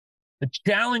The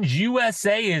Challenge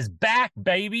USA is back,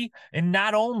 baby. And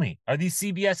not only are these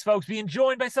CBS folks being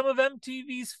joined by some of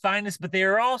MTV's finest, but they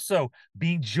are also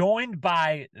being joined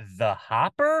by the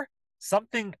Hopper,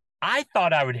 something I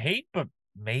thought I would hate, but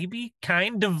maybe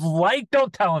kind of like.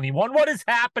 Don't tell anyone. What is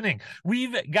happening?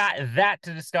 We've got that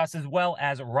to discuss, as well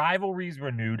as rivalries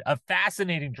renewed, a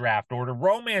fascinating draft order,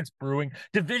 romance brewing,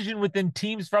 division within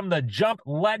teams from the jump,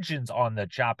 legends on the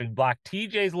chopping block,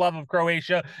 TJ's love of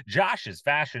Croatia, Josh's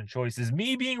fashion choices,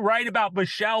 me being right about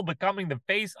Michele becoming the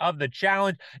face of the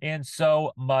challenge, and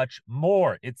so much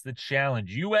more. It's the Challenge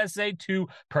USA 2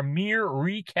 premiere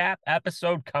recap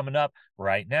episode coming up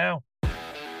right now.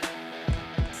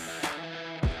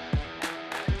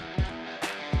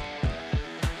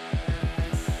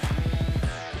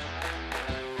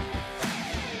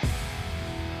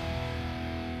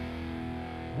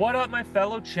 What up, my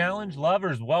fellow Challenge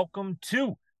lovers? Welcome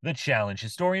to the Challenge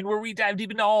Historian, where we dive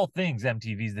deep into all things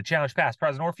MTV's The Challenge, past,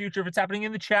 present, or future. If it's happening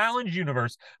in the Challenge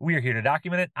universe, we are here to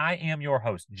document it. I am your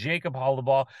host, Jacob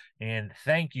Hollabaugh, and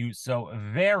thank you so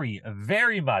very,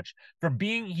 very much for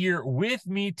being here with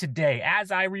me today as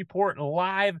I report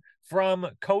live from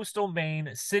coastal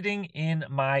Maine, sitting in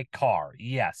my car.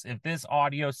 Yes, if this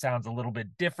audio sounds a little bit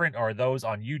different, or those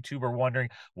on YouTube are wondering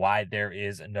why there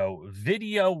is no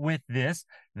video with this,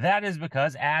 that is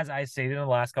because, as I stated in the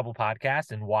last couple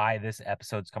podcasts, and why this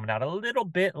episode's coming out a little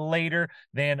bit later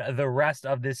than the rest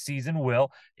of this season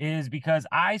will, is because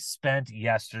I spent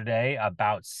yesterday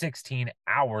about 16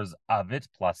 hours of it,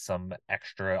 plus some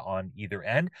extra on either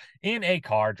end, in a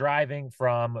car driving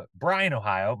from Bryan,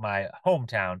 Ohio, my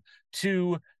hometown,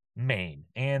 to Maine.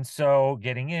 And so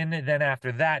getting in, then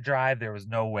after that drive, there was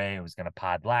no way I was going to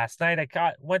pod last night.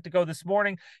 Went to go this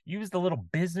morning, used the little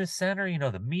business center,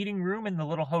 the meeting room in the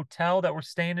little hotel that we're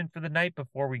staying in for the night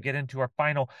before we get into our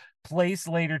final place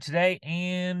later today.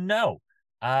 And no,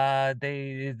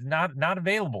 it's not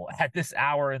available at this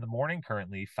hour in the morning,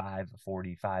 currently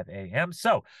 5:45 a.m.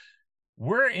 So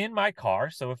we're in my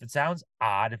car, so if it sounds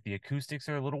odd, if the acoustics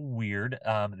are a little weird,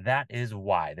 that is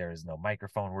why. There is no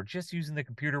microphone. We're just using the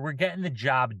computer. We're getting the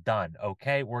job done,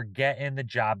 okay? We're getting the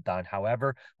job done.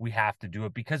 However, we have to do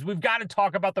it because we've got to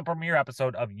talk about the premiere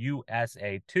episode of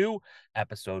USA 2,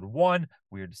 episode 1.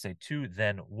 Weird to say 2,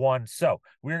 then 1. So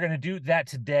we're going to do that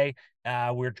today.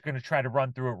 We're going to try to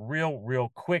run through it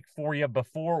real quick for you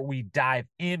before we dive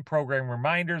in. Program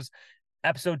reminders.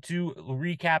 Episode 2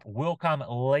 recap will come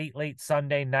late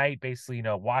Sunday night. Basically,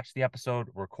 watch the episode,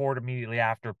 record immediately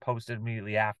after, post it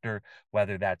immediately after,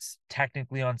 whether that's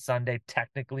technically on Sunday,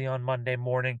 technically on Monday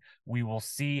morning, we will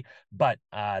see. But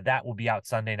that will be out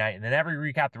Sunday night. And then every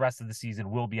recap the rest of the season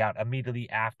will be out immediately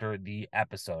after the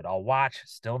episode. I'll watch,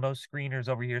 still no screeners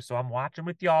over here, so I'm watching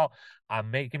with y'all. I'm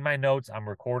making my notes. I'm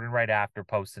recording right after,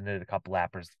 posting it a couple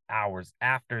hours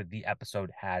after the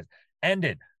episode has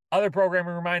ended. Other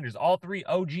programming reminders, all 3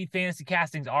 OG fantasy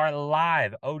castings are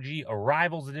live. OG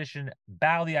Arrivals Edition,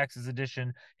 Battle of the X's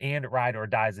Edition, and Ride or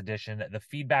Dies Edition. The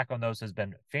feedback on those has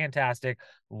been fantastic.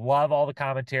 Love all the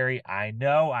commentary. I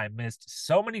know I missed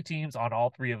so many teams on all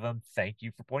 3 of them. Thank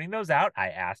you for pointing those out. I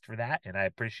asked for that, and I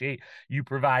appreciate you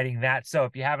providing that. So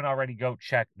if you haven't already, go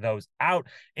check those out.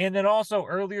 And then also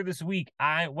earlier this week,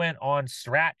 I went on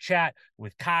Strat Chat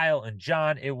with Kyle and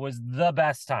John. It was the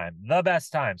best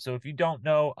time. So if you don't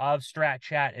know of Strat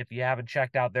Chat, if you haven't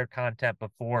checked out their content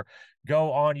before,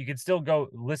 go on. You can still go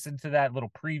listen to that little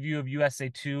preview of USA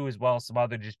 2, as well as some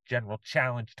other just general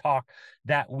challenge talk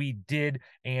that we did,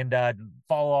 and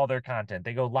follow all their content.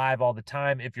 They go live all the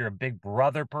time. If you're a Big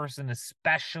Brother person,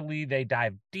 especially, they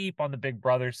dive deep on the Big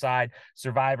Brother side,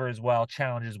 Survivor as well,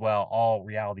 Challenge as well, all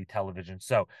reality television.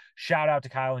 So shout out to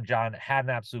Kyle and John. Had an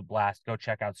absolute blast. Go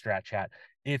check out Strat Chat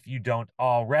if you don't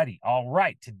already. All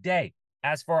right, today,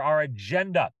 as for our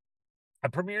agenda, a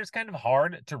premiere is kind of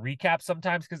hard to recap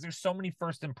sometimes because there's so many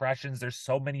first impressions. There's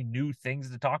so many new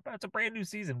things to talk about. It's a brand new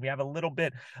season. We have a little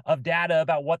bit of data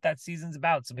about what that season's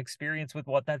about, some experience with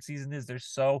what that season is. There's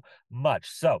so much.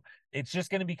 So it's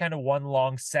just going to be kind of one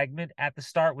long segment at the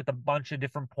start with a bunch of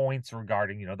different points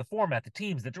regarding, the format, the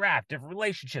teams, the draft, different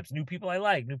relationships, new people I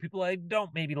like, new people I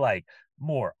don't maybe like,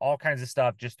 more, all kinds of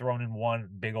stuff just thrown in one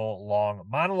big old long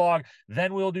monologue.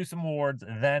 Then we'll do some awards.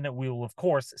 Then we will, of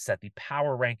course, set the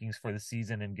power rankings for the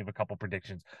season and give a couple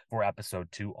predictions for episode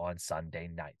 2 on Sunday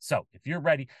night. So if you're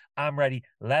ready, I'm ready.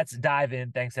 Let's dive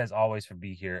in. Thanks as always for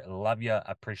being here. Love you.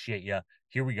 Appreciate you.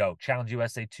 Here we go. Challenge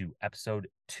USA 2, episode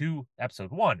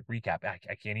 1 recap. I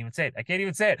can't even say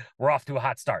it. We're off to a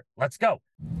hot start. Let's go.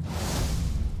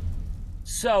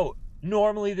 So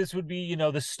Normally this would be,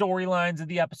 the storylines of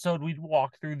the episode. We'd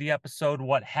walk through the episode,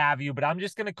 what have you, but I'm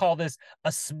just going to call this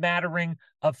a smattering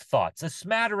of thoughts,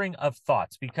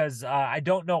 because I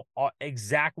don't know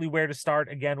exactly where to start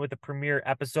again with the premiere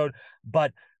episode,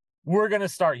 but we're going to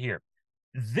start here.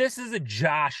 This is a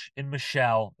Josh and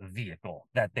Michele vehicle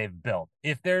that they've built.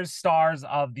 If there's stars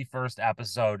of the first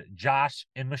episode, Josh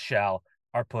and Michele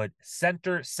are put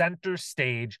center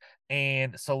stage.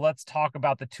 And so let's talk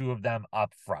about the two of them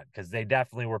up front, because they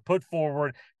definitely were put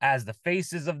forward as the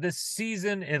faces of this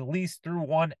season, at least through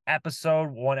one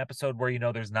episode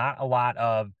where, there's not a lot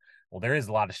of, well, there is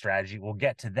a lot of strategy. We'll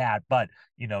get to that, but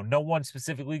no one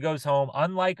specifically goes home.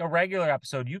 Unlike a regular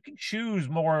episode, you can choose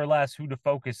more or less who to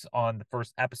focus on the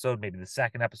first episode, maybe the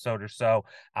second episode or so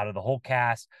out of the whole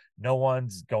cast. No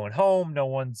one's going home. No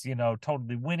one's,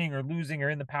 totally winning or losing or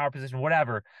in the power position,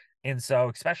 whatever. And so,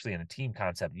 especially in a team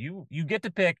concept, you get to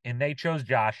pick, and they chose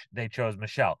Josh, they chose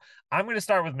Michele. I'm going to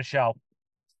start with Michele.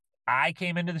 I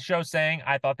came into the show saying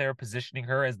I thought they were positioning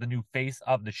her as the new face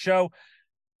of the show.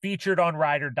 Featured on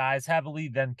Ride or Dies heavily,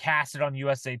 then casted on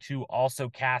USA 2, also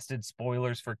casted.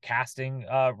 Spoilers for casting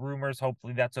rumors.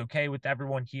 Hopefully that's okay with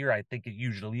everyone here. I think it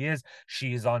usually is.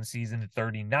 She is on season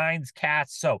 39's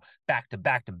cast, so back to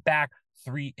back to back,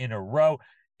 3 in a row.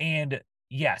 And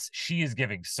yes, she is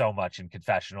giving so much in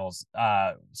confessionals.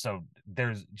 So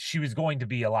she was going to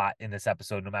be a lot in this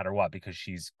episode no matter what, because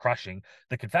she's crushing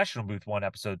the confessional booth one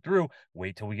episode through.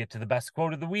 Wait till we get to the best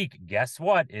quote of the week. Guess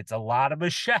what? It's a lot of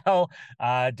Michele,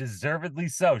 deservedly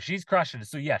so. She's crushing it.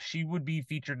 So yeah, she would be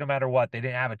featured no matter what. They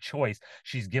didn't have a choice.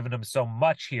 She's given them so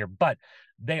much here, but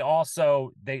they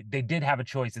also they did have a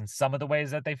choice in some of the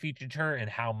ways that they featured her and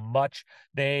how much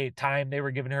they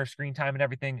were giving her screen time and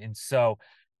everything. And so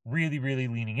really, really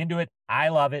leaning into it. I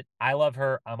love it. I love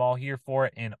her. I'm all here for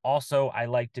it. And also, I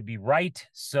like to be right.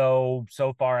 So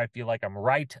far, I feel like I'm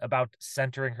right about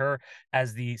centering her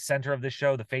as the center of the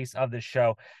show, the face of the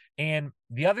show. And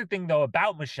the other thing, though,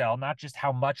 about Michele, not just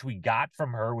how much we got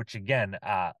from her, which again,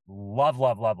 love,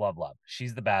 love, love, love, love.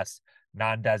 She's the best.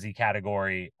 Non-Desi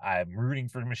category. I'm rooting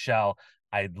for Michele.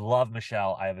 I love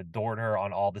Michele. I have adored her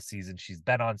on all the seasons she's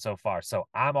been on so far. So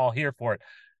I'm all here for it.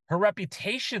 Her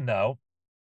reputation, though,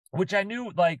 which I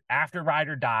knew like after Ride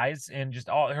or Dies and just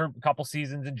all her couple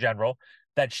seasons in general,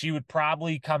 that she would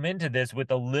probably come into this with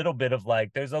a little bit of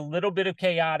like, there's a little bit of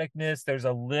chaoticness. There's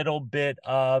a little bit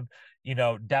of,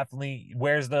 definitely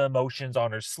wears the emotions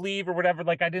on her sleeve or whatever.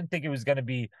 Like, I didn't think it was going to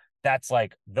be, that's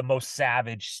like the most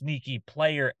savage, sneaky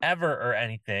player ever or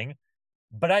anything.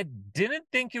 But I didn't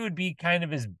think it would be kind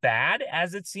of as bad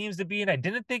as it seems to be. And I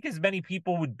didn't think as many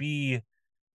people would be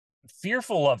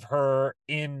fearful of her,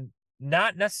 in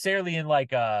not necessarily in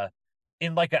like a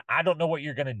I don't know what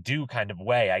you're gonna do kind of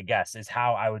way, I guess, is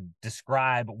how I would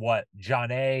describe what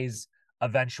Jonna's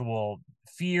eventual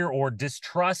fear or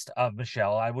distrust of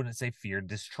Michele. I wouldn't say fear,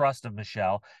 distrust of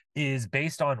Michele is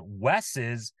based on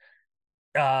Wes's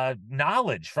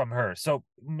knowledge from her. So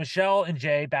Michele and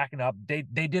Jay backing up, they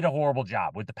did a horrible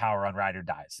job with the power on Ride or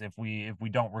Dies. If we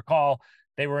don't recall,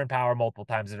 they were in power multiple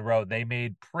times in a row. They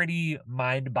made pretty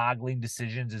mind-boggling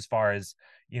decisions as far as,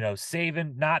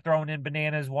 saving, not throwing in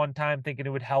bananas one time, thinking it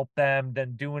would help them,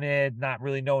 then doing it, not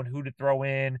really knowing who to throw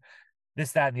in,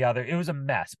 this, that, and the other. It was a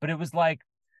mess, but it was like,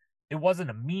 it wasn't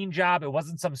a mean job. It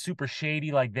wasn't some super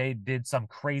shady, like they did some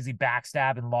crazy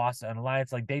backstab and lost an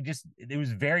alliance. Like it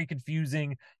was very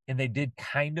confusing, and they did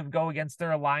kind of go against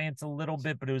their alliance a little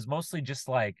bit, but it was mostly just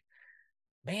like,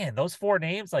 man, those 4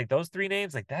 names, like those 3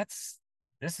 names, like this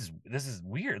is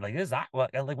weird. Like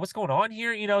like what's going on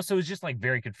here? So it was just like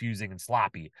very confusing and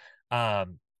sloppy.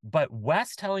 But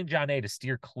Wes telling Jonna to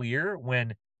steer clear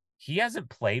when he hasn't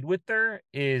played with her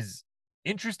is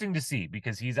interesting to see,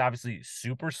 because he's obviously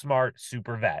super smart,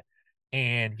 super vet.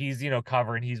 And he's,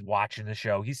 covering, he's watching the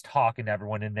show, he's talking to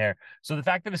everyone in there. So the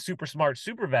fact that a super smart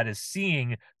super vet is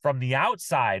seeing from the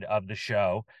outside of the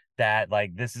show that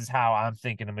like this is how I'm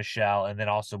thinking of Michele, and then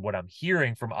also what I'm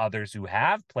hearing from others who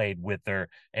have played with her,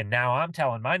 and now I'm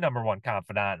telling my number one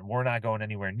confidant, and we're not going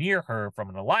anywhere near her from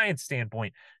an alliance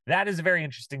standpoint. That is a very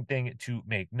interesting thing to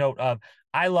make note of.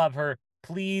 I love her.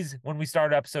 Please, when we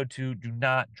start episode 2, do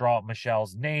not draw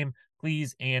Michele's name,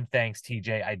 please, and thanks,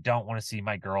 TJ. I don't want to see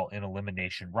my girl in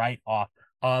elimination right off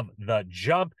of the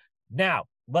jump. Now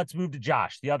let's move to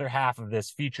Josh, the other half of this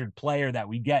featured player that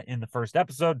we get in the first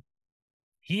episode.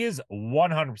 He is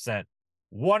 100%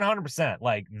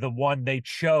 like the one they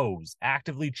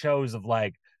actively chose of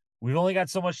like, we've only got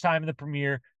so much time in the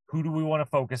premiere. Who do we want to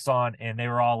focus on? And they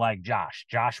were all like, Josh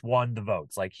won the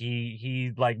votes. Like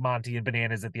he like Monty and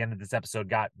Bananas at the end of this episode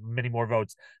got many more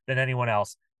votes than anyone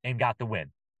else and got the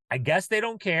win. I guess they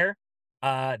don't care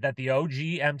that the OG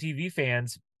MTV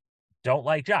fans don't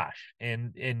like Josh.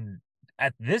 And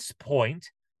at this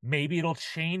point, maybe it'll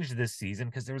change this season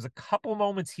because there was a couple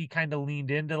moments he kind of leaned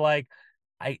into like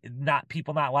I not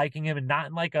people not liking him, and not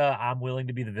in like a I'm willing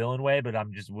to be the villain way, but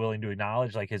I'm just willing to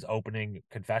acknowledge like his opening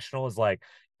confessional is like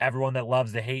everyone that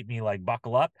loves to hate me, like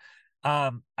buckle up.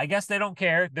 I guess they don't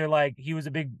care. They're like he was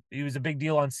a big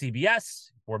deal on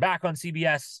CBS. We're back on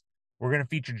CBS. We're gonna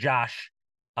feature Josh.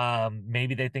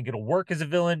 Maybe they think it'll work as a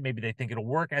villain. Maybe they think it'll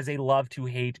work as a love to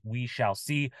hate. We shall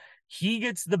see. He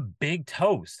gets the big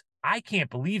toast. I can't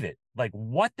believe it. Like,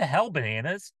 what the hell,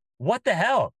 bananas? What the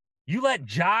hell? You let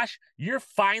Josh, you're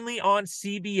finally on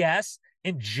CBS,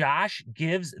 and Josh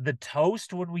gives the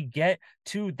toast when we get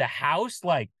to the house.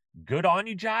 Like, good on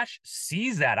you, Josh.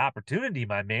 Seize that opportunity,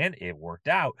 my man. It worked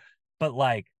out. But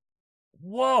like,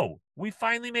 whoa, we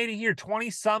finally made it here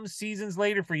 20 some seasons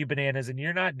later for you, bananas, and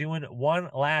you're not doing one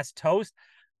last toast.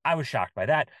 I was shocked by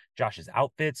that. Josh's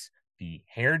outfits, the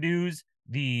hairdos,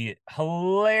 the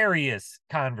hilarious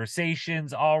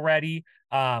conversations already.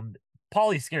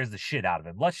 Paulie scares the shit out of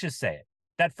him. Let's just say it.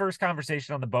 That first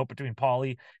conversation on the boat between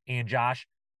Paulie and Josh,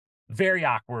 very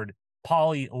awkward.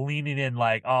 Paulie leaning in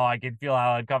like, oh, I can feel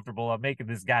how uncomfortable I'm making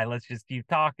this guy. Let's just keep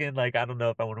talking. Like, I don't know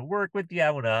if I want to work with you.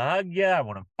 I want to hug you. I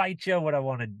want to fight you. What I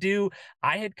want to do.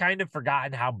 I had kind of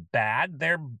forgotten how bad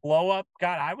their blow up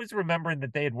got. I was remembering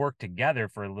that they had worked together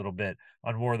for a little bit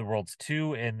on War of the Worlds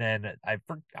 2. And then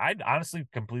I honestly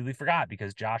completely forgot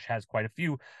because Josh has quite a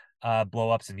few blow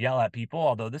ups and yell at people.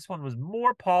 Although this one was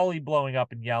more Paulie blowing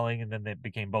up and yelling, and then it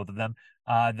became both of them.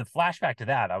 The flashback to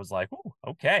that, I was like, ooh,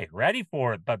 okay, ready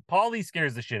for it. But Paulie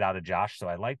scares the shit out of Josh, so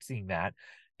I liked seeing that.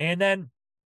 And then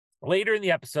later in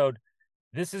the episode,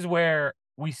 this is where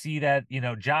we see that, you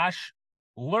know, Josh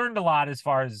learned a lot as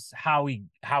far as how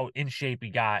in shape he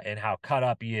got and how cut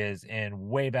up he is and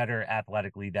way better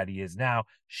athletically that he is now.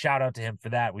 Shout out to him for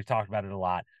that. We've talked about it a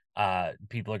lot.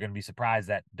 People are going to be surprised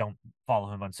that don't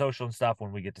follow him on social and stuff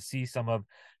when we get to see some of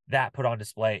that put on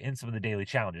display in some of the daily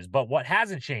challenges. But what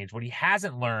hasn't changed, what he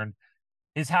hasn't learned,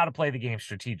 is how to play the game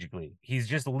strategically. He's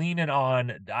just leaning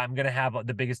on, I'm going to have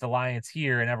the biggest alliance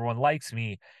here and everyone likes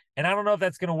me. And I don't know if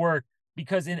that's going to work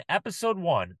because in episode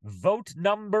 1, vote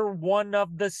number 1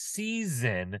 of the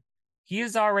season, he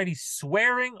is already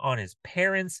swearing on his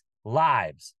parents'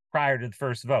 lives prior to the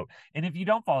first vote. And if you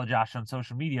don't follow Josh on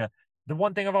social media, the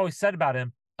one thing I've always said about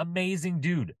him, amazing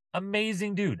dude.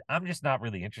 Amazing dude. I'm just not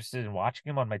really interested in watching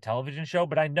him on my television show,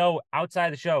 but I know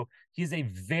outside the show, he's a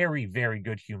very, very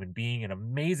good human being, an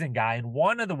amazing guy. And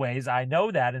one of the ways I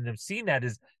know that and have seen that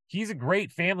is he's a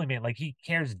great family man. Like, he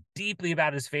cares deeply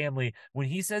about his family. When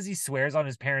he says he swears on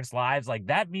his parents' lives, like,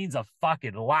 that means a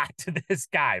fucking lot to this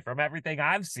guy from everything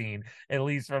I've seen, at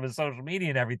least from his social media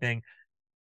and everything.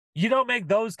 You don't make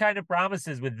those kind of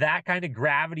promises with that kind of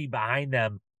gravity behind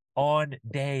them on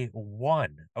day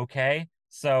 1. Okay.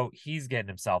 So he's getting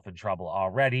himself in trouble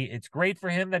already. It's great for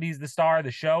him that he's the star of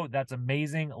the show. That's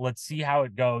amazing. Let's see how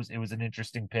it goes. It was an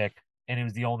interesting pick, and it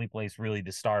was the only place really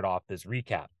to start off this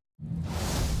recap.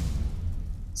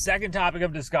 Second topic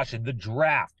of discussion, the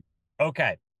draft.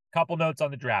 Okay. Couple notes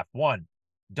on the draft. 1,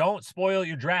 don't spoil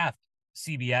your draft,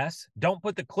 CBS. Don't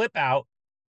put the clip out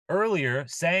earlier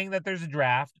saying that there's a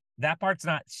draft. That part's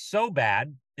not so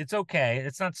bad. It's okay.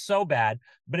 It's not so bad.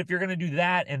 But if you're going to do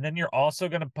that and then you're also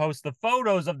going to post the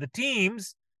photos of the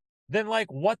teams, then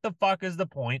like, what the fuck is the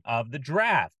point of the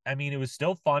draft? I mean, it was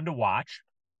still fun to watch.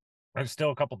 There's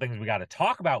still a couple things we got to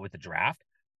talk about with the draft,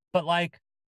 but like,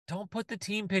 don't put the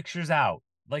team pictures out.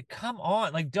 Like, come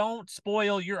on. Like, don't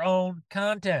spoil your own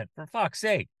content, for fuck's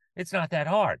sake. It's not that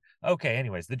hard. Okay.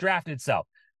 Anyways, the draft itself,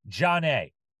 John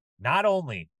A., not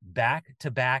only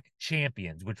back-to-back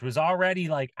champions, which was already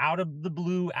like out of the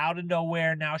blue, out of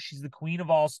nowhere. Now she's the queen of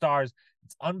all stars.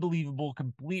 It's unbelievable.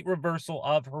 Complete reversal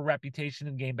of her reputation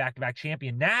in game, back-to-back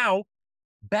champion. Now,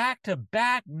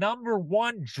 back-to-back number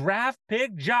 1 draft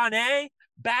pick, John A.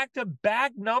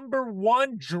 Back-to-back number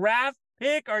 1 draft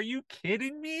pick. Are you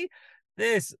kidding me?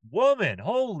 This woman,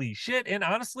 holy shit. And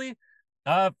honestly,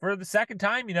 for the second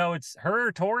time, you know, it's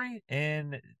her, Tori,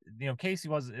 and you know, Casey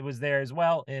was there as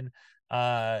well in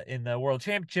the World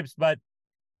Championships, but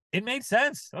it made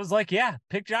sense. I was like, yeah,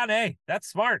 pick John A. That's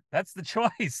smart. That's the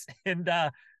choice. And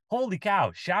holy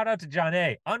cow, shout out to John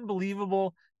A.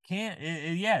 Unbelievable.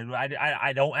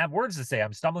 I don't have words to say.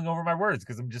 I'm stumbling over my words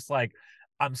because I'm just like,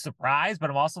 I'm surprised, but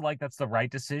I'm also like, that's the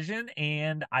right decision,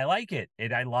 and I like it.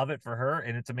 I love it for her,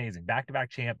 and it's amazing.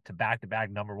 Back-to-back champ to back-to-back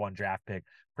number 1 draft pick.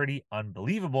 Pretty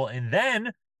unbelievable. And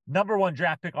then number 1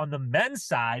 draft pick on the men's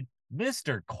side,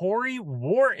 Mr. Corey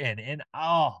Wharton. And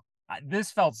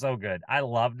this felt so good. I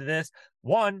loved this.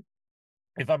 1,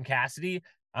 if I'm Cassidy,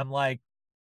 I'm like,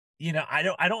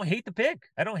 I don't hate the pick.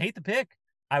 I don't hate the pick.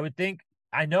 I would think,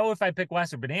 I know if I pick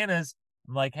Wes or Bananas,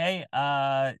 I'm like, hey,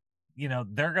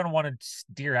 they're gonna want to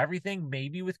steer everything.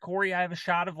 Maybe with Corey, I have a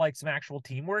shot of like some actual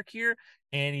teamwork here,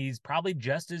 and he's probably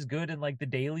just as good in like the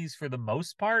dailies for the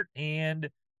most part. And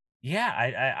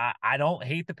yeah, I don't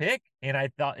hate the pick, and I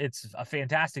thought it's a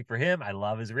fantastic for him. I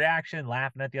love his reaction,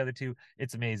 laughing at the other two.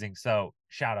 It's amazing. So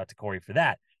shout out to Corey for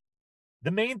that.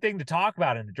 The main thing to talk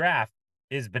about in the draft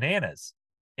is Bananas.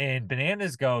 And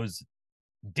Bananas goes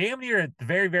damn near at the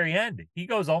very, very end. He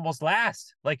goes almost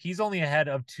last. Like he's only ahead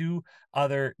of two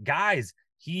other guys.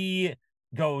 He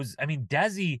goes, I mean,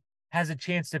 Desi has a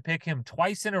chance to pick him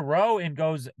twice in a row and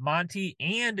goes Monty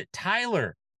and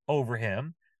Tyler over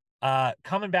him.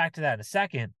 Coming back to that in a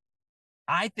second,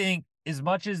 I think as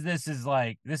much as this is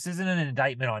like, this isn't an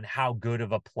indictment on how good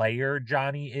of a player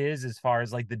Johnny is as far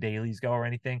as like the dailies go or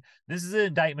anything. This is an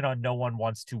indictment on no one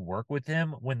wants to work with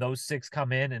him when those six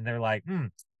come in and they're like,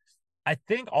 I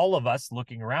think all of us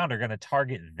looking around are going to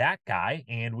target that guy.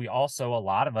 And we also, a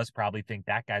lot of us probably think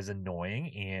that guy's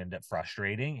annoying and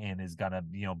frustrating and is going to,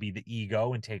 be the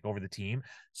ego and take over the team.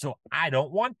 So I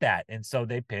don't want that. And so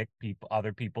they pick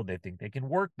other people they think they can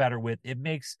work better with. It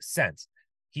makes sense.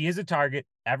 He is a target.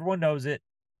 Everyone knows it.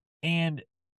 And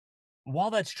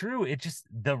while that's true, it just,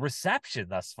 the reception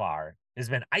thus far has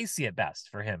been icy at best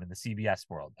for him in the CBS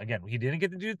world. Again, he didn't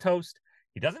get to do the toast.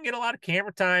 He doesn't get a lot of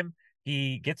camera time.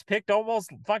 He gets picked almost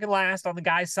fucking last on the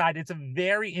guy's side. It's a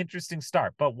very interesting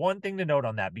start. But one thing to note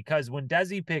on that, because when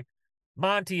Desi picked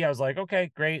Monty, I was like,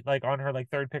 okay, great, like on her like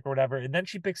third pick or whatever. And then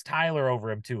she picks Tyler over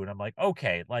him too. And I'm like,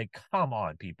 okay, like, come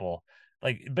on, people.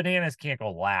 Like Bananas can't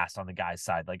go last on the guy's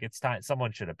side. Like it's time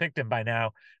someone should have picked him by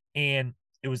now. And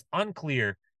it was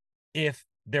unclear if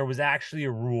there was actually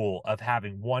a rule of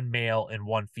having one male and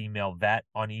one female vet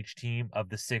on each team of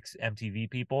the six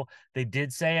MTV people. They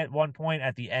did say at one point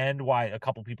at the end why a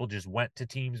couple people just went to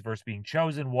teams versus being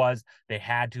chosen was they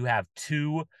had to have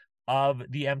two of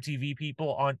the MTV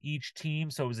people on each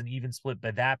team. So it was an even split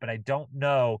by that. But I don't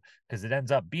know, because it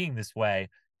ends up being this way,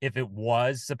 if it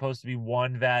was supposed to be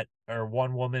one vet or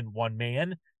one woman, one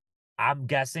man. I'm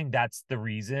guessing that's the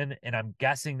reason. And I'm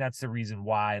guessing that's the reason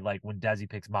why, like, when Desi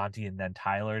picks Monty and then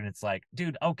Tyler, and it's like,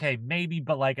 dude, okay, maybe,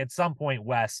 but like at some point,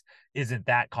 Wes isn't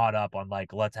that caught up on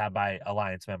like, let's have my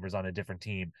alliance members on a different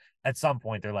team. At some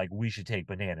point, they're like, we should take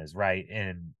Bananas, right?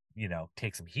 And,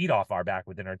 take some heat off our back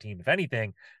within our team, if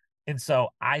anything. And so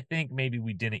I think maybe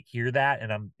we didn't hear that.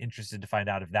 And I'm interested to find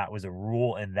out if that was a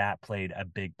rule and that played a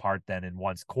big part then. And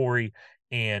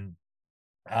and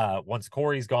once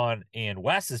Corey's gone and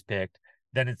Wes is picked,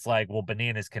 then it's like, well,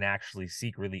 Bananas can actually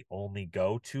secretly only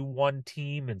go to one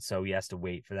team. And so he has to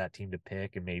wait for that team to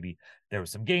pick. And maybe there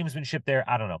was some gamesmanship there.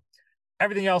 I don't know.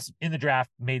 Everything else in the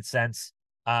draft made sense.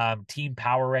 Team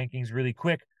power rankings really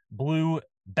quick. Blue,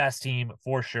 best team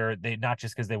for sure. They not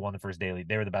just because they won the first daily,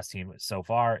 they were the best team so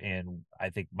far, and I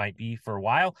think might be for a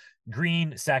while.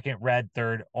 Green, second, red,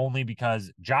 third, only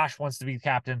because Josh wants to be the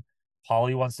captain,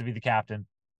 Holly wants to be the captain,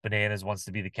 Bananas wants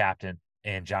to be the captain,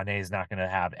 and Johnny is not going to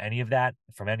have any of that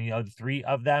from any of the three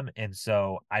of them. And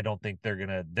so I don't think they're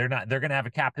gonna have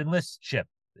a captainless ship.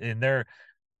 And they're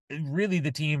really,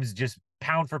 the teams just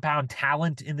pound for pound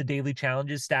talent in the daily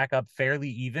challenges stack up fairly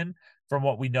even from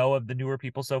what we know of the newer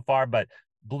people so far. But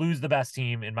Blue's the best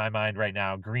team in my mind right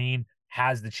now. Green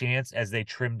has the chance as they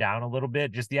trim down a little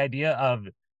bit. Just the idea of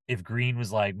if Green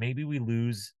was like, maybe we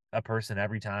lose a person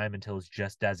every time until it's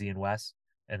just Desi and Wes,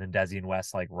 and then Desi and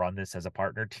Wes like run this as a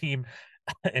partner team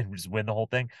and just win the whole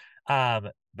thing.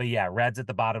 But yeah, Red's at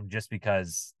the bottom just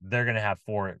because they're gonna have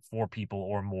four people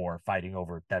or more fighting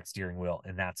over that steering wheel,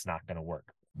 and that's not gonna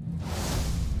work.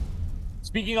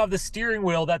 Speaking of the steering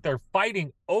wheel that they're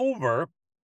fighting over,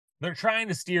 they're trying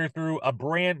to steer through a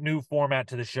brand new format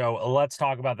to the show. Let's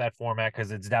talk about that format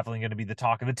because it's definitely going to be the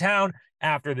talk of the town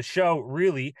after the show.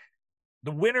 Really, the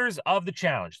winners of the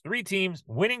challenge, 3 teams,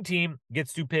 winning team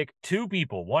gets to pick 2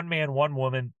 people, 1 man, 1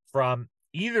 woman from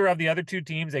either of the other 2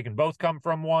 teams. They can both come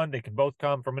from one. They can both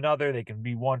come from another. They can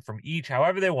be one from each,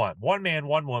 however they want. 1 man,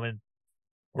 1 woman.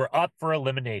 We're up for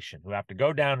elimination, who have to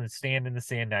go down and stand in the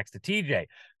sand next to TJ.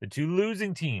 The 2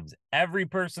 losing teams, every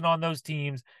person on those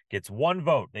teams gets 1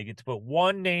 vote. They get to put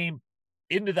 1 name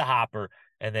into the hopper,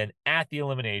 and then at the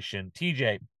elimination,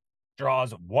 TJ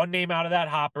draws 1 name out of that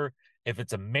hopper. If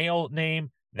it's a male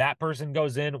name, that person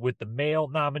goes in with the male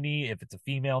nominee. If it's a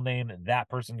female name, that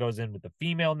person goes in with the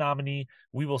female nominee.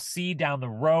 We will see down the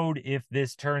road if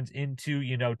this turns into,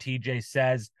 TJ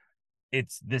says,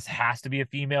 this has to be a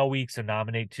female week, so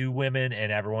nominate 2 women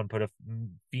and everyone put a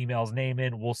female's name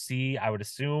in. We'll see. I would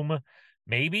assume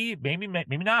maybe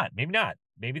not. Maybe not.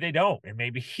 Maybe they don't. And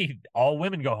maybe all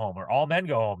women go home or all men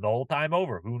go home the whole time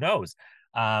over. Who knows?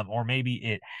 Or maybe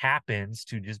it happens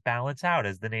to just balance out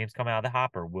as the names come out of the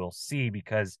hopper. We'll see,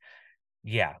 because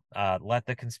yeah, let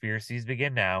the conspiracies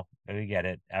begin now. We get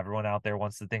it. Everyone out there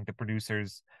wants to think the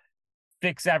producers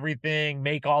fix everything,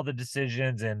 make all the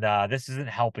decisions, and this isn't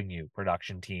helping you,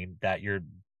 production team, that you're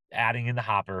adding in the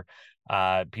hopper.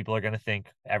 People are going to think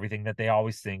everything that they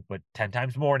always think, but 10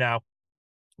 times more now.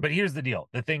 But here's the deal.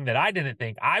 The thing that I didn't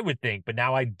think I would think, but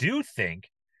now I do think,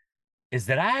 is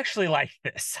that I actually like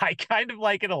this. I kind of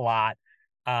like it a lot.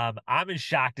 I'm as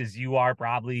shocked as you are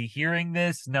probably hearing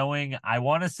this, knowing I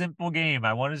want a simple game.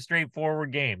 I want a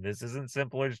straightforward game. This isn't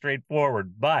simple or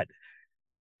straightforward, but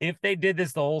if they did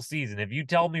this the whole season, if you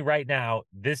tell me right now,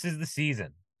 this is the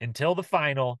season until the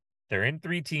final, they're in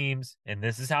 3 teams, and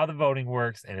this is how the voting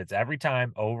works, and it's every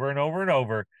time over and over and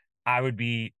over, I would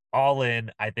be all in.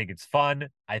 I think it's fun.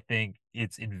 I think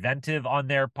it's inventive on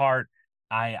their part.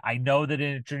 I know that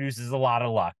it introduces a lot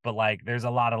of luck, but like there's a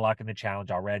lot of luck in the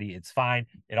challenge already. It's fine.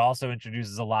 It also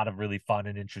introduces a lot of really fun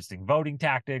and interesting voting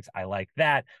tactics. I like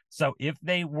that. So if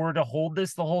they were to hold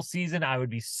this the whole season, I would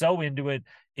be so into it.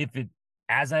 If it,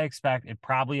 as I expect, it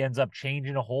probably ends up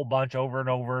changing a whole bunch over and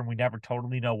over, and we never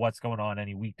totally know what's going on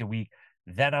any week to week,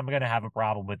 then I'm going to have a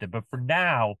problem with it. But for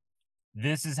now,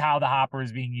 this is how the hopper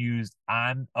is being used.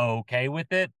 I'm okay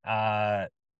with it.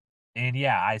 And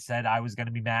yeah, I said I was going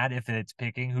to be mad if it's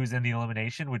picking who's in the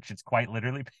elimination, which it's quite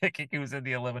literally picking who's in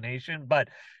the elimination, but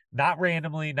not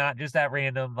randomly, not just at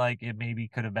random. Like it maybe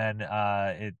could have been,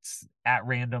 it's at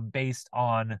random based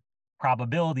on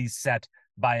probabilities set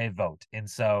by a vote. And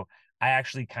so I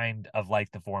actually kind of like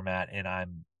the format, and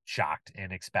I'm shocked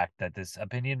and expect that this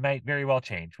opinion might very well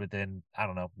change within, I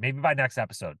don't know, maybe by next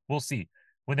episode. We'll see.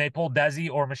 When they pull Desi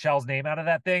or Michelle's name out of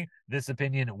that thing, this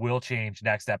opinion will change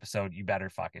next episode. You better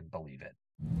fucking believe it.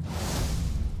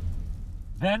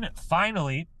 Then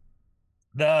finally,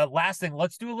 the last thing,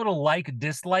 let's do a little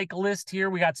dislike list here.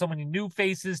 We got so many new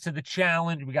faces to the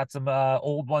challenge. We got some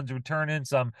old ones returning,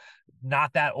 some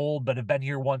not that old, but have been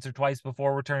here once or twice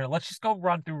before returning. Let's just go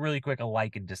run through really quick a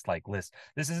like and dislike list.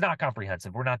 This is not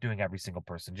comprehensive. We're not doing every single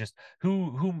person, just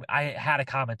whom I had a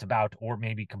comment about, or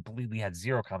maybe completely had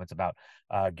zero comments about,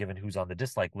 given who's on the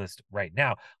dislike list right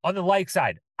now. On the like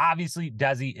side, obviously,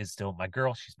 Desi is still my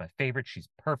girl. She's my favorite. She's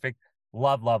perfect.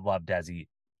 Love, love, love Desi.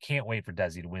 Can't wait for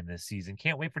Desi to win this season.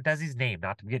 Can't wait for Desi's name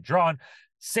not to get drawn.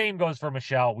 Same goes for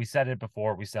Michelle. We said it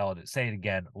before. We say it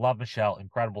again. Love Michelle.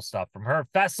 Incredible stuff from her.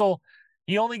 Fessel,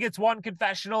 he only gets one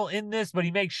confessional in this, but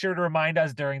he makes sure to remind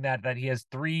us during that he has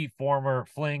 3 former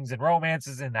flings and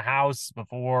romances in the house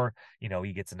before,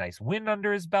 he gets a nice win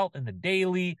under his belt in the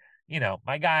daily.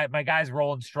 My guy's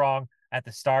rolling strong. At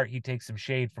the start, he takes some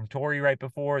shade from Tori right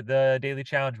before the daily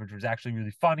challenge, which was actually really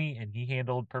funny, and he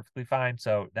handled perfectly fine.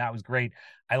 So that was great.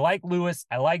 I like Lewis.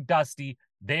 I like Dusty.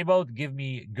 They both give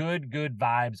me good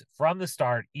vibes from the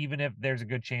start, even if there's a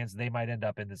good chance they might end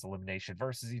up in this elimination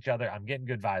versus each other. I'm getting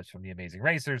good vibes from the Amazing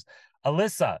Racers.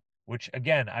 Alyssa, which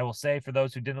again, I will say for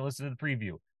those who didn't listen to the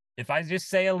preview, if I just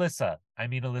say Alyssa, I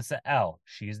mean Alyssa L.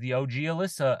 She's the OG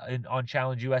Alyssa on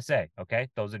Challenge USA. Okay.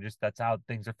 That's how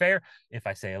things are fair. If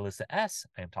I say Alyssa S,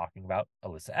 I am talking about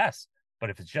Alyssa S. But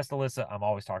if it's just Alyssa, I'm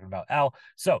always talking about L.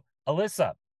 So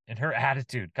Alyssa and her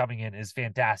attitude coming in is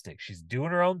fantastic. She's doing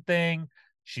her own thing.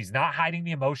 She's not hiding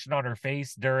the emotion on her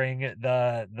face during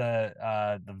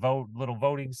the little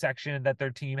voting section that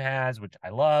their team has, which I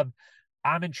love.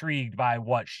 I'm intrigued by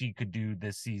what she could do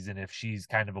this season if she's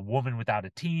kind of a woman without a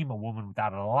team, a woman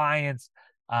without an alliance,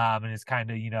 and is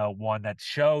kind of, one that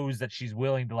shows that she's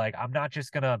willing to, like, I'm not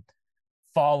just going to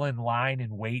fall in line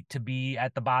and wait to be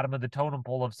at the bottom of the totem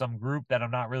pole of some group that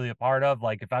I'm not really a part of.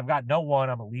 Like, if I've got no one,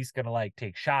 I'm at least going to,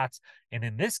 take shots. And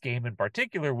in this game in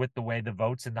particular, with the way the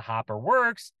votes in the hopper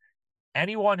works,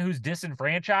 anyone who's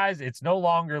disenfranchised, it's no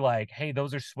longer like, hey,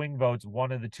 those are swing votes.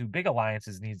 One of the 2 big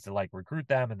alliances needs to recruit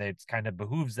them, and it kind of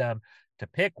behooves them to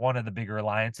pick one of the bigger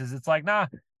alliances. It's like, nah,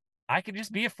 I could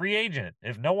just be a free agent.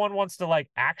 If no one wants to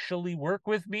actually work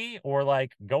with me or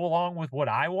go along with what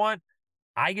I want,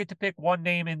 I get to pick one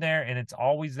name in there, and it's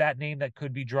always that name that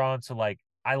could be drawn. So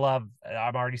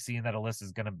I'm already seeing that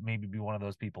Alyssa's going to maybe be one of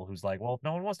those people who's like, well, if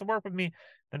no one wants to work with me,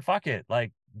 then fuck it.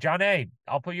 John A,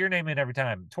 I'll put your name in every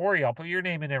time. Tori, I'll put your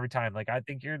name in every time. I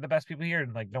think you're the best people here,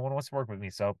 and no one wants to work with me.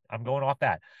 So I'm going off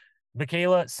that.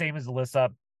 Michaela, same as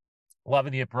Alyssa.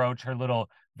 Loving the approach, her little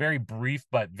very brief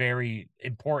but very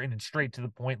important and straight to the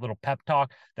point little pep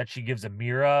talk that she gives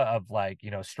Amira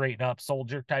of straighten up,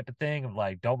 soldier type of thing of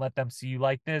don't let them see you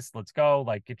like this. Let's go,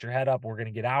 get your head up. We're going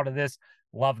to get out of this.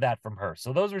 Love that from her.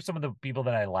 So those were some of the people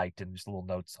that I liked, and just little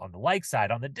notes on the like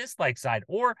side. On the dislike side,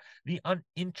 or the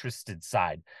uninterested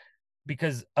side,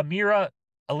 because Amira,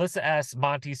 Alyssa S,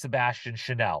 Monty, Sebastian,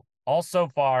 Chanel, all so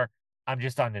far, I'm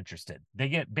just uninterested. They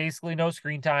get basically no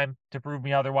screen time to prove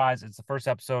me otherwise. It's the first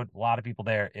episode, a lot of people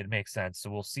there. It makes sense.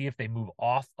 So we'll see if they move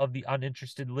off of the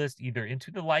uninterested list, either into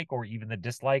the like or even the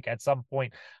dislike at some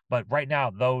point. But right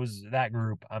now, that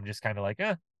group, I'm just kind of like,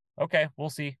 okay, we'll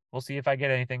see. We'll see if I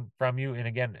get anything from you. And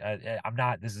again, I'm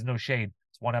not, this is no shade.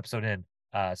 It's one episode in.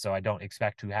 So I don't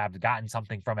expect to have gotten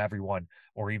something from everyone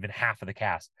or even half of the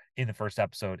cast in the first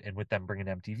episode. And with them bringing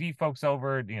MTV folks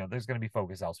over, there's going to be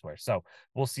focus elsewhere. So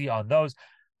we'll see on those.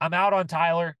 I'm out on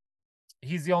Tyler.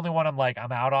 He's the only one I'm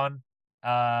out on.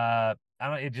 I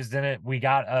don't, it just didn't, we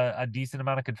got a decent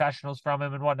amount of confessionals from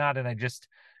him and whatnot. And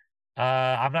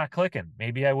I'm not clicking.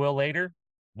 Maybe I will later.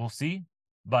 We'll see.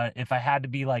 But if I had to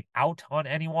be like out on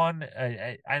anyone,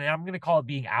 and I'm going to call it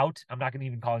being out, I'm not going to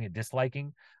even calling it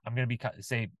disliking. I'm going to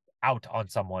say out on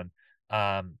someone.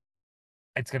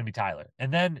 It's going to be Tyler.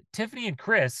 And then Tiffany and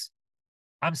Chris,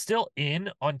 I'm still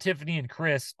in on Tiffany and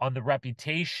Chris on the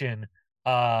reputation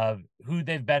of who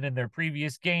they've been in their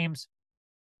previous games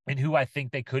and who I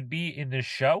think they could be in this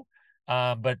show.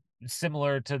 But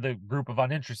similar to the group of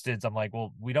uninteresteds, I'm like,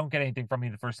 well, we don't get anything from me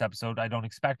the first episode. I don't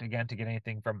expect again to get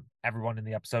anything from everyone in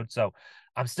the episode. So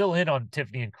I'm still in on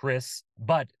Tiffany and Chris,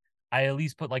 but I at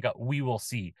least put like a we will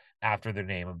see after their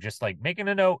name. I'm just like making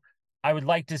a note. I would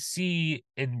like to see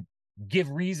and give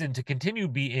reason to continue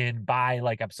be in by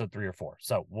like episode 3 or 4.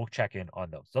 So we'll check in on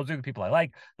those. Those are the people I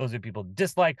like. Those are the people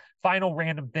dislike. Final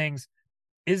random things.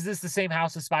 Is this the same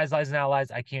house as Spies, Lies, and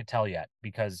Allies? I can't tell yet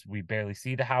because we barely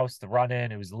see the house, the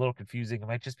run-in. It was a little confusing. It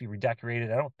might just be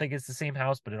redecorated. I don't think it's the same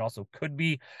house, but it also could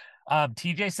be.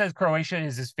 TJ says Croatia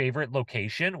is his favorite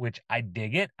location, which I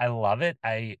dig it. I love it.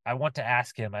 I want to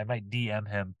ask him. I might DM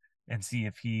him and see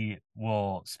if he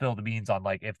will spill the beans on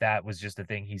like if that was just a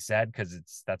thing he said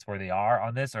because that's where they are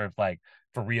on this, or if like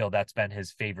for real that's been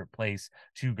his favorite place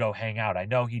to go hang out. I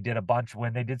know he did a bunch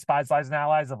when they did Spies, Lies, and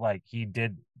Allies of like he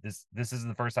did this is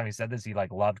the first time he said this. He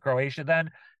like loved Croatia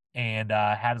then and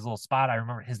had his little spot. I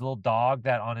remember his little dog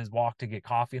that on his walk to get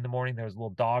coffee in the morning, there was a little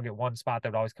dog at one spot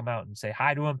that would always come out and say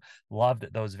hi to him. Loved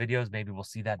those videos. Maybe we'll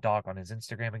see that dog on his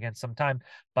Instagram again sometime.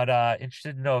 But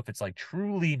interested to know if it's like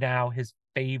truly now his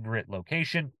favorite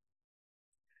location.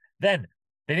 Then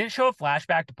they didn't show a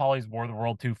flashback to Paulie's War of the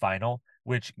World 2 final,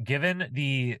 which given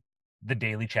the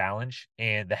daily challenge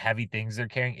and the heavy things they're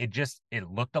carrying, it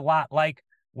looked a lot like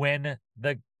when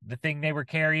the thing they were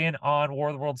carrying on War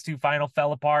of the Worlds 2 final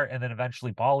fell apart, and then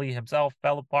eventually Paulie himself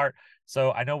fell apart.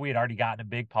 So I know we had already gotten a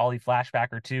big Paulie flashback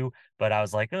or two, but I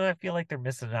was like, I feel like they're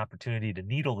missing an opportunity to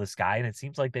needle this guy, and it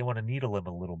seems like they want to needle him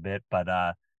a little bit, but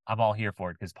I'm all here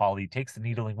for it because Paulie takes the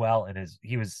needling well, and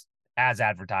he was as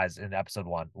advertised in episode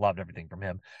 1. Loved everything from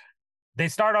him. They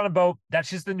start on a boat. That's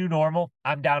just the new normal.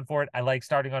 I'm down for it. I like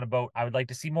starting on a boat. I would like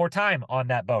to see more time on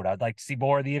that boat. I'd like to see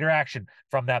more of the interaction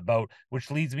from that boat, which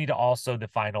leads me to also the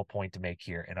final point to make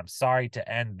here. And I'm sorry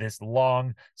to end this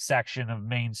long section of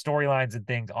main storylines and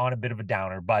things on a bit of a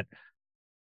downer, but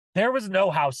there was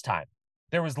no house time.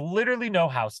 There was literally no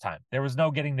house time. There was no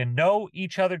getting to know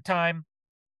each other time.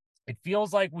 It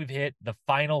feels like we've hit the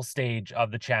final stage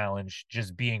of the challenge,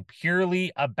 just being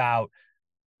purely about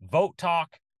vote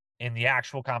talk in the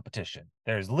actual competition.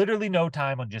 There's literally no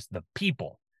time on just the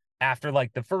people after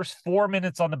like the first 4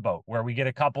 minutes on the boat where we get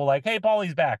a couple like, hey,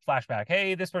 Paulie's back, flashback.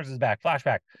 Hey, this person's back,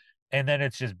 flashback. And then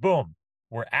it's just boom.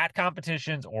 We're at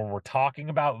competitions or we're talking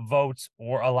about votes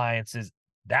or alliances.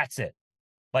 That's it.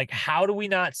 Like, how do we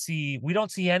not see? We don't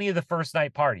see any of the first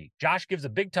night party. Josh gives a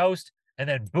big toast and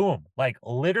then boom, like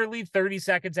literally 30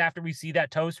 seconds after we see that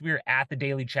toast, we are at the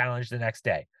daily challenge the next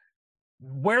day.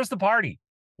 Where's the party?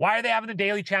 Why are they having the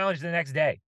daily challenge the next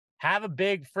day? Have a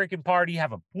big freaking party,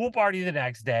 have a pool party the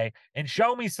next day, and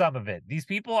show me some of it. These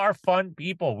people are fun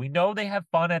people. We know they have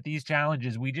fun at these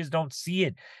challenges. We just don't see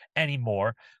it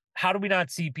anymore. How do we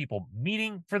not see people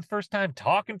meeting for the first time,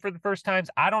 talking for the first times?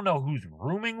 I don't know who's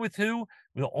rooming with who.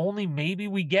 The only maybe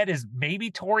we get is maybe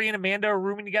Tori and Amanda are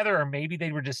rooming together, or maybe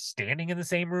they were just standing in the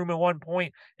same room at one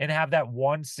point and have that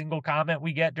one single comment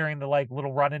we get during the like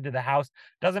little run into the house.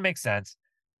 Doesn't make sense.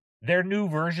 Their new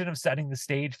version of setting the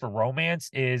stage for romance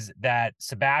is that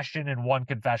Sebastian in one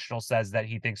confessional says that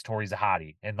he thinks Tori's a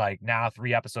hottie. And like now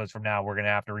 3 episodes from now, we're going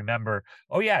to have to remember,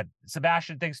 oh yeah,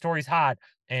 Sebastian thinks Tori's hot.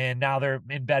 And now they're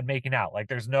in bed making out. Like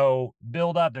there's no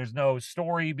build up. There's no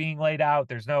story being laid out.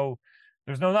 There's no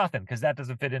nothing because that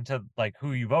doesn't fit into like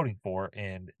who you voting for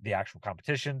in the actual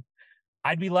competition.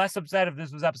 I'd be less upset if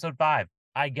this was episode 5.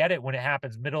 I get it when it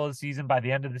happens middle of the season, by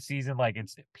the end of the season, like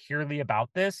it's purely about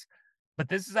this. But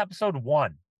this is episode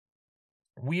 1.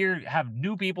 We have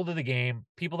new people to the game,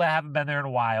 people that haven't been there in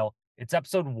a while. It's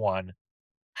episode 1.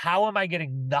 How am I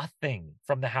getting nothing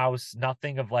from the house?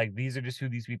 Nothing of like, these are just who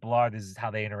these people are. This is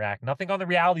how they interact. Nothing on the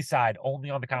reality side, only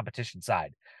on the competition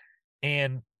side.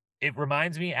 And it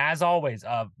reminds me, as always,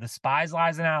 of the Spies,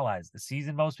 Lies, and Allies, the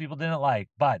season most people didn't like.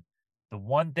 But the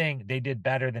one thing they did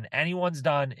better than anyone's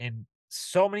done in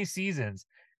so many seasons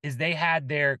is they had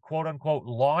their quote unquote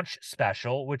launch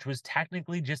special, which was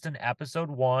technically just an episode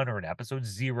 1 or an episode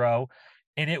 0.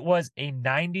 And it was a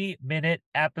 90-minute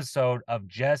episode of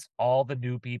just all the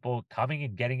new people coming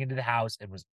and getting into the house. It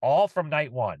was all from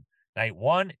night 1. Night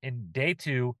 1 and day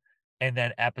 2. And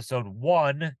then episode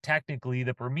 1, technically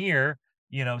the premiere,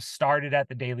 started at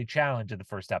the daily challenge of the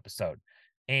first episode.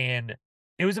 And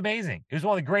it was amazing. It was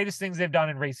one of the greatest things they've done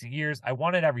in recent years. I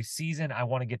want it every season. I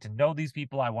want to get to know these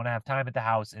people. I want to have time at the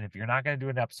house. And if you're not going to do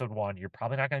an episode 1, you're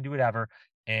probably not going to do it ever.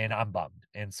 And I'm bummed.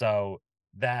 And so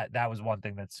that was one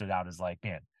thing that stood out, is like,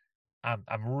 man, I'm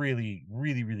really,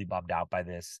 really, really bummed out by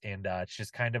this. And it's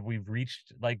just kind of, we've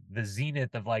reached like the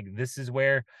zenith of like, this is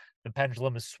where the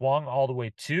pendulum is swung all the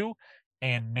way to.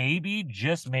 And maybe,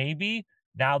 just maybe,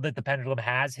 now that the pendulum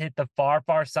has hit the far,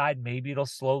 far side, maybe it'll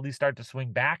slowly start to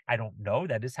swing back. I don't know.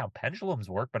 That is how pendulums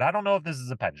work, but I don't know if this is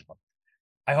a pendulum.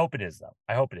 I hope it is, though.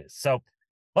 I hope it is. So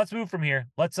let's move from here.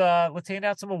 Let's hand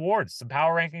out some awards, some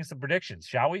power rankings, some predictions,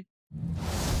 shall we?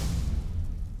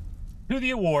 To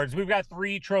the awards, we've got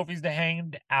 3 trophies to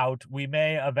hand out. We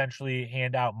may eventually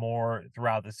hand out more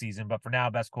throughout the season, but for now,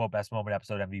 best quote, best moment,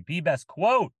 episode MVP, best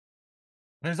quote.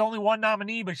 There's only one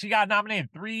nominee, but she got nominated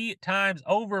 3 times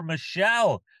over.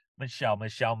 Michele. My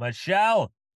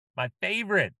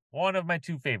favorite. One of my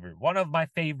 2 favorite. One of my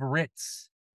favorites.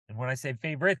 And when I say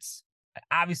favorites, I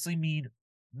obviously mean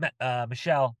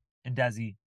Michele and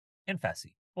Desi and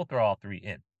Fessy. We'll throw all 3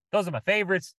 in. Those are my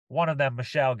favorites. One of them,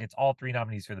 Michele, gets all 3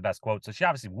 nominees for the best quote. So she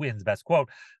obviously wins best quote.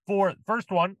 For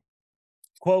first one,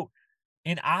 quote,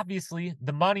 and obviously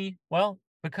the money, well,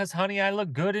 because honey, I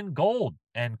look good in gold,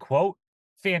 end quote.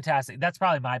 Fantastic. That's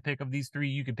probably my pick of these 3.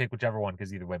 You can pick whichever one,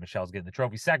 because either way, Michele's getting the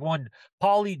trophy. Second one,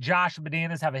 Paulie, Josh, and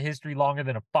Bananas have a history longer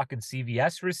than a fucking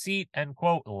CVS receipt, end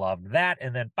quote. Loved that.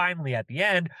 And then finally at the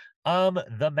end,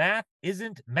 the math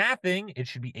isn't mathing. It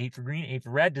should be 8 for green, 8 for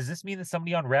red. Does this mean that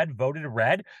somebody on red voted a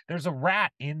red? There's a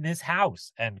rat in this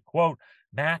house, end quote.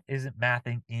 Math isn't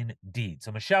mathing indeed.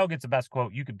 So Michele gets the best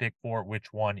quote. You can pick for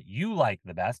which one you like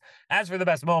the best. As for the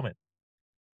best moment,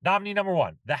 nominee number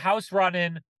 1, the house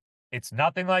run-in. It's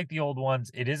nothing like the old ones.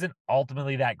 It isn't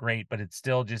ultimately that great, but it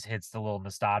still just hits the little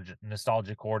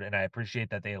nostalgia chord. And I appreciate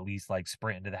that they at least like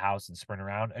sprint into the house and sprint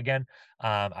around again.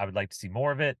 I would like to see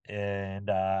more of it. And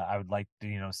I would like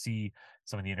to, see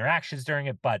some of the interactions during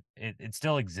it, but it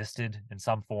still existed in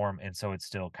some form. And so it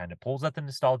still kind of pulls at the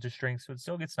nostalgia string. So it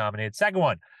still gets nominated. Second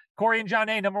one, Corey and John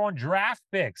A, number 1 draft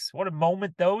picks. What a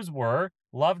moment those were.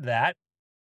 Loved that.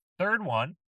 Third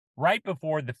one, right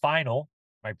before the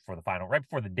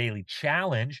daily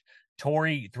challenge,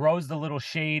 Tori throws the little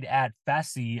shade at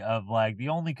Fessy of like, the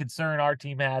only concern our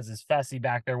team has is Fessy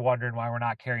back there wondering why we're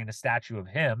not carrying a statue of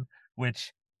him,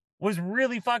 which was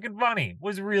really fucking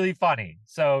funny.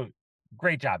 So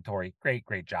great job, Tori.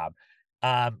 Great job.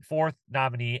 Fourth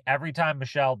nominee, every time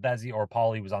Michele, Desi, or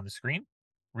Paulie was on the screen,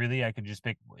 really, I could just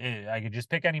pick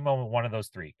any moment, one of those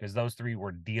 3, because those 3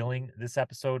 were dealing this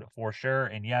episode for sure.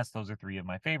 And yes, those are 3 of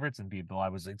my favorites and people I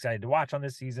was excited to watch on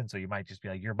this season. So you might just be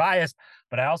like, you're biased,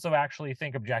 but I also actually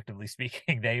think, objectively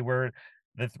speaking, they were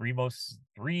the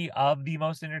 3 of the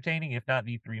most entertaining, if not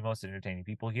the 3 most entertaining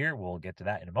people here. We'll get to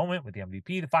that in a moment with the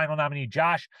MVP. The final nominee,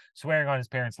 Josh, swearing on his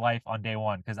parents' life on day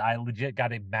 1, because I legit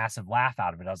got a massive laugh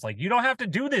out of it. I was like, you don't have to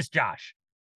do this, Josh.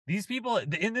 These people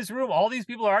in this room, all these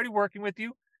people are already working with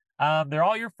you. They're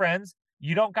all your friends.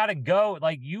 You don't got to go.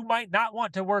 Like, you might not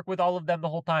want to work with all of them the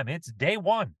whole time. It's day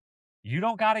 1. You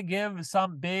don't got to give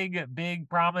some big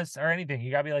promise or anything.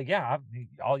 You got to be like, yeah,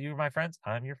 all you are my friends.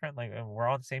 I'm your friend. Like, we're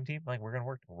on the same team. Like, we're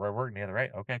working together, right?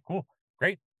 Okay, cool.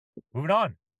 Great. Moving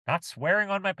on. Not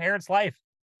swearing on my parents' life,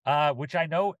 which I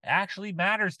know actually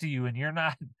matters to you. And you're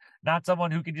not someone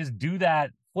who can just do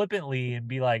that flippantly and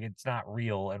be like, it's not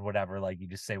real and whatever. Like, you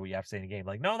just say what you have to say in a game.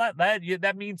 Like, no,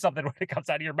 that means something when it comes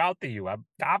out of your mouth to you. I'm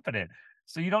confident.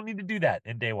 So you don't need to do that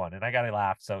in day 1. And I got to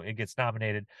laugh. So it gets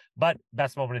nominated. But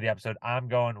best moment of the episode, I'm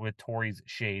going with Tori's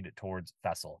shade towards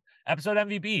Fessel. Episode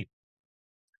MVP,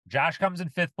 Josh comes in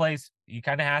 5th place. He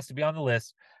kind of has to be on the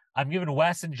list. I'm giving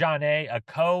Wes and John A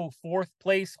co-4th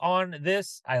place on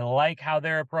this. I like how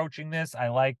they're approaching this. I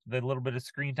like the little bit of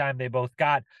screen time they both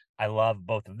got. I love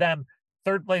both of them.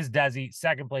 Third place, Desi.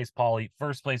 Second place, Paulie.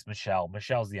 First place, Michele.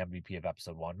 Michelle's the MVP of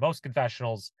episode 1. Most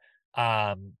confessionals.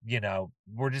 We're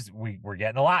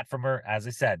getting a lot from her. As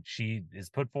I said, she is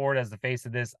put forward as the face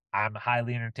of this. I'm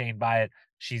highly entertained by it.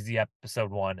 She's the episode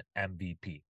 1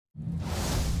 MVP.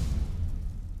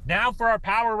 Now for our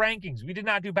power rankings. We did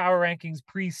not do power rankings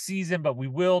preseason, but we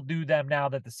will do them now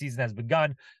that the season has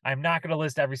begun. I'm not going to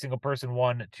list every single person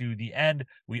one to the end.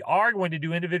 We are going to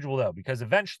do individual, though, because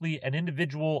eventually an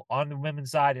individual on the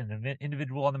women's side and an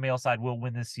individual on the male side will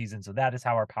win this season. So that is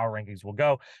how our power rankings will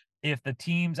go. If the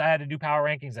teams I had to do power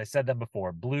rankings, I said them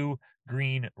before, blue,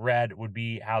 green, red would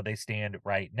be how they stand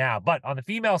right now. But on the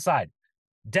female side,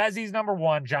 Desi's number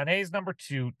 1, Janae's number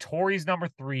 2, Tori's number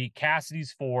 3,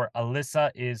 Cassidy's 4, Alyssa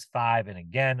is 5. And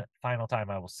again, final time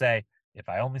I will say, if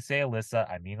I only say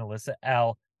Alyssa, I mean Alyssa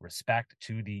L. Respect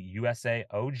to the USA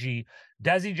OG.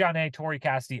 Desi, Janae, Tori,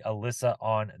 Cassidy, Alyssa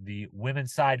on the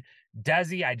women's side.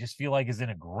 Desi, I just feel like is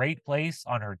in a great place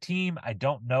on her team. I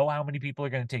don't know how many people are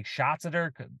going to take shots at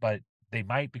her, but they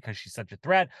might because she's such a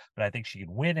threat. But I think she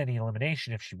can win any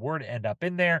elimination if she were to end up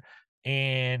in there.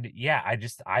 And yeah,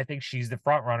 I think she's the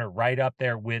front runner right up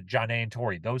there with Janae and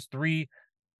Tori. Those three,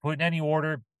 put in any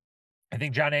order. I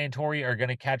think Janae and Tori are going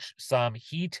to catch some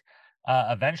heat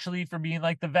eventually for being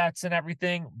like the vets and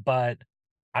everything. But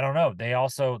I don't know. They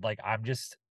also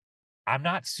I'm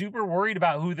not super worried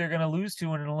about who they're going to lose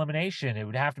to in an elimination. It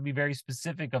would have to be very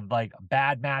specific of like a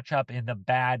bad matchup in the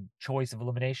bad choice of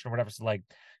elimination or whatever. So like,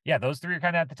 yeah, those three are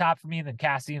kind of at the top for me. And then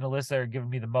Cassie and Alyssa are giving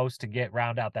me the most to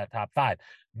round out that top 5.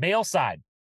 Male side,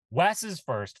 Wes is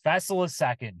first, Fessel is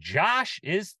second, Josh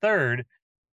is third,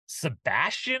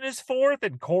 Sebastian is 4th,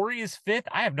 and Corey is 5th.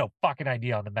 I have no fucking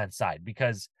idea on the men's side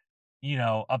because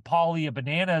a Paulie, a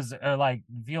Bananas are like,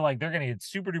 feel like they're going to get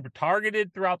super duper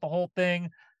targeted throughout the whole thing.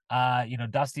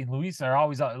 Dusty and Luis are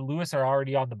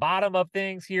already on the bottom of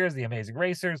things here as the Amazing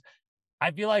Racers.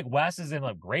 I feel like Wes is in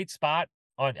a great spot.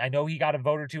 I know he got a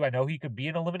vote or two. I know he could be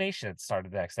an elimination at the start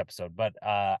of the next episode, but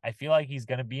I feel like he's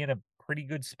going to be in a pretty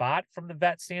good spot from the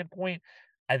vet standpoint.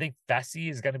 I think Fessy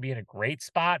is going to be in a great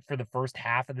spot for the first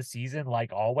half of the season,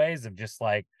 like always, of just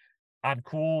like, I'm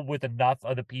cool with enough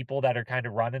of the people that are kind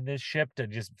of running this ship to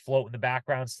just float in the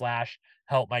background /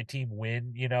 help my team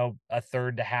win, a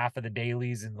third to half of the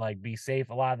dailies and like be safe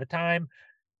a lot of the time.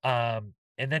 And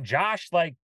then Josh,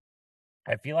 like,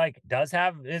 I feel like does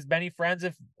have as many friends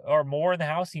or more in the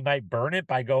house. He might burn it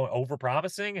by going over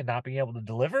promising and not being able to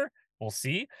deliver. We'll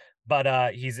see.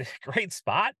 But he's a great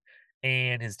spot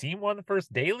and his team won the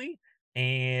first daily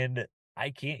and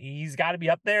he's got to be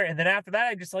up there. And then after that,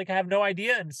 I just like have no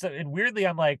idea. And weirdly,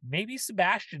 I'm like, maybe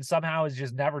Sebastian somehow is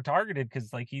just never targeted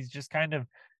because like he's just kind of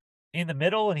in the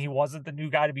middle and he wasn't the new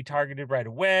guy to be targeted right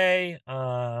away.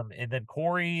 And then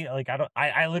Corey, like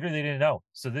I literally didn't know.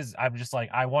 So I'm just like,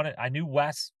 I knew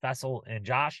Wes, Fessel, and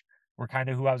Josh were kind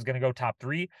of who I was going to go top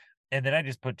 3. And then I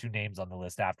just put 2 names on the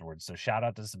list afterwards. So shout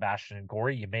out to Sebastian and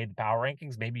Corey. You made the power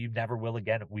rankings. Maybe you never will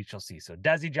again. We shall see. So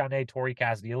Desi, Janae, Tori,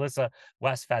 Cassidy, Alyssa,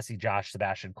 Wes, Fessy, Josh,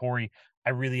 Sebastian, Corey. I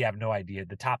really have no idea.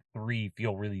 The top 3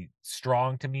 feel really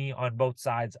strong to me on both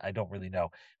sides. I don't really know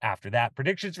after that.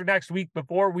 Predictions for next week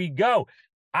before we go.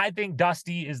 I think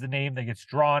Dusty is the name that gets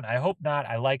drawn. I hope not.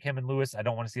 I like him and Lewis. I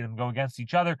don't want to see them go against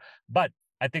each other, but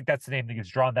I think that's the name that gets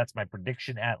drawn. That's my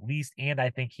prediction at least. And I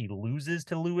think he loses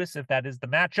to Lewis if that is the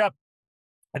matchup.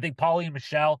 I think Paulie and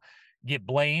Michele get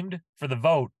blamed for the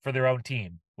vote for their own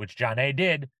team, which John A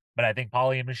did. But I think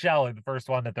Paulie and Michele are the first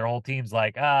one that their whole team's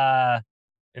like,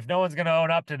 if no one's going to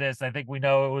own up to this, I think we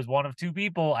know it was one of 2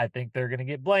 people. I think they're going to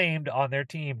get blamed on their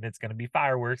team. It's going to be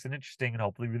fireworks and interesting and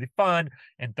hopefully really fun.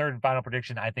 And third and final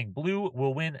prediction, I think Blue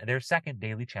will win their second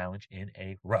daily challenge in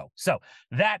a row. So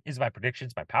that is my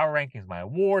predictions, my power rankings, my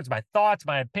awards, my thoughts,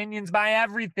 my opinions, my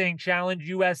everything. Challenge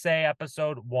USA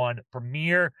episode 1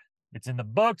 premiere. It's in the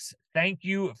books. Thank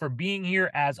you for being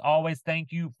here. As always,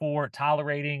 thank you for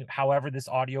tolerating however this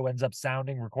audio ends up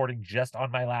sounding, recording just on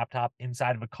my laptop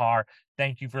inside of a car.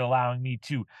 Thank you for allowing me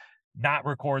to not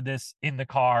record this in the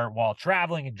car while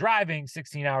traveling and driving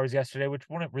 16 hours yesterday, which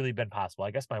wouldn't really been possible.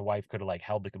 I guess my wife could have like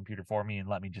held the computer for me and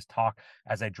let me just talk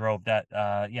as I drove. That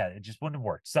it just wouldn't have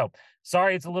worked. So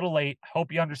sorry it's a little late.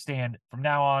 Hope you understand. From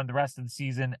now on, the rest of the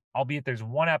season, albeit there's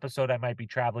one episode I might be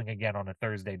traveling again on a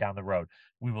Thursday down the road.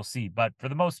 We will see. But for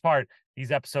the most part,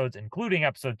 these episodes, including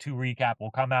episode 2 recap,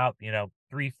 will come out,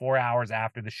 3-4 hours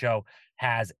after the show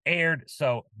has aired.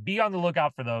 So be on the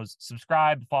lookout for those.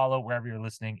 Subscribe, follow wherever you're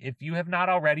listening. If you have not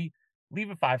already, leave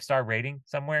a 5-star rating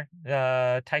somewhere.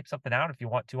 Type something out if you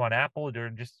want to on Apple, or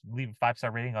just leave a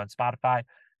 5-star rating on Spotify.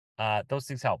 Those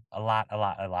things help a lot.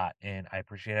 And I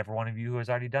appreciate every one of you who has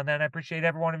already done that. And I appreciate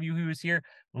every one of you who is here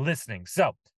listening.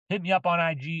 So Hit me up on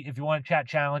IG if you want to chat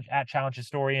challenge at Challenge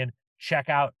Historian. Check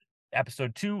out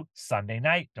episode 2 Sunday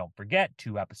night. Don't forget,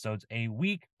 2 episodes a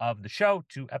week of the show,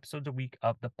 2 episodes a week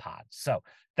of the pod. So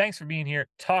thanks for being here.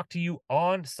 Talk to you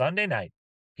on Sunday night.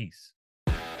 Peace.